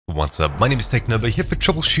What's up, my name is Technobo here for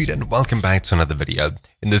Troubleshoot and welcome back to another video.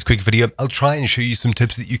 In this quick video, I'll try and show you some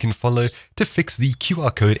tips that you can follow to fix the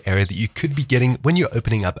QR code error that you could be getting when you're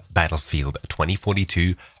opening up Battlefield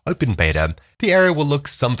 2042 Open Beta. The error will look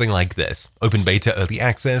something like this: Open Beta Early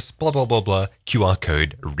Access, blah blah blah blah, QR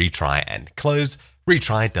code, retry and close.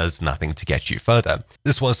 Retry does nothing to get you further.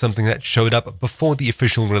 This was something that showed up before the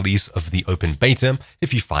official release of the open beta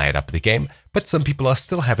if you fired up the game, but some people are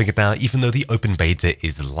still having it now even though the open beta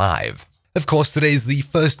is live. Of course, today is the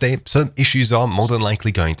first day, so issues are more than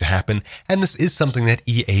likely going to happen, and this is something that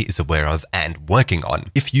EA is aware of and working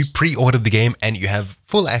on. If you pre-ordered the game and you have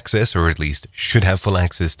full access, or at least should have full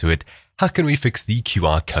access to it, how can we fix the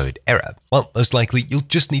QR code error? Well, most likely you'll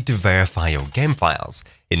just need to verify your game files.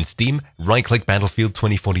 In Steam, right-click Battlefield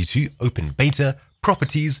 2042 Open Beta,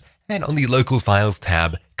 Properties, and on the Local Files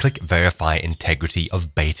tab, click Verify Integrity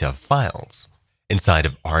of Beta Files. Inside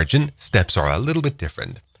of Origin, steps are a little bit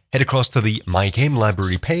different. Head across to the My Game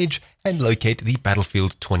Library page and locate the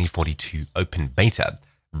Battlefield 2042 Open Beta.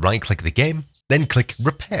 Right-click the game, then click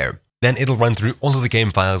Repair. Then it'll run through all of the game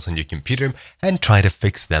files on your computer and try to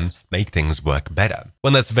fix them, make things work better.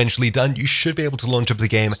 When that's eventually done, you should be able to launch up the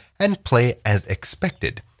game and play as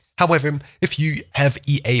expected. However, if you have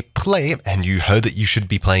EA Play and you heard that you should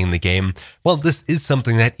be playing the game, well, this is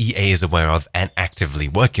something that EA is aware of and actively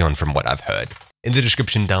working on from what I've heard. In the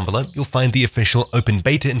description down below, you'll find the official open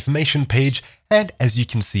beta information page, and as you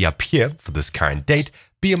can see up here for this current date,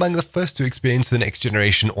 be among the first to experience the next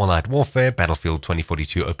generation All-Out Warfare Battlefield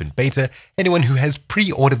 2042 Open Beta. Anyone who has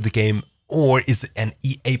pre-ordered the game or is an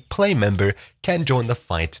EA Play member can join the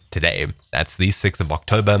fight today. That's the 6th of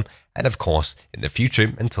October, and of course, in the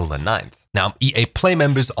future until the 9th. Now, EA Play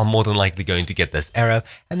members are more than likely going to get this error,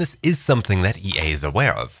 and this is something that EA is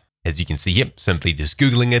aware of. As you can see here, simply just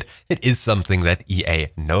Googling it, it is something that EA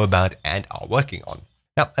know about and are working on.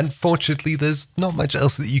 Now, unfortunately, there's not much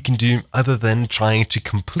else that you can do other than trying to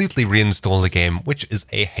completely reinstall the game, which is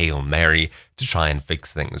a Hail Mary to try and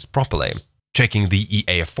fix things properly. Checking the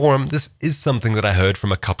EA forum, this is something that I heard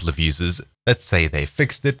from a couple of users that say they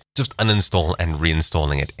fixed it, just uninstall and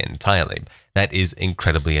reinstalling it entirely. That is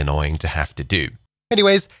incredibly annoying to have to do.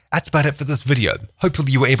 Anyways, that's about it for this video.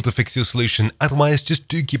 Hopefully you were able to fix your solution. Otherwise, just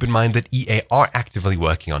do keep in mind that EA are actively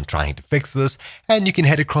working on trying to fix this, and you can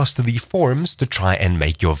head across to the forums to try and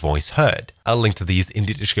make your voice heard. I'll link to these in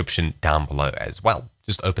the description down below as well.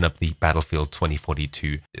 Just open up the Battlefield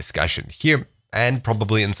 2042 discussion here, and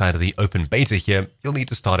probably inside of the open beta here, you'll need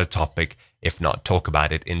to start a topic, if not talk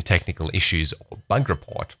about it in technical issues or bug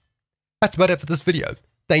report. That's about it for this video.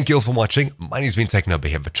 Thank you all for watching. My name's been Technobo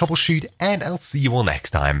here for Troubleshoot, and I'll see you all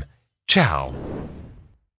next time. Ciao.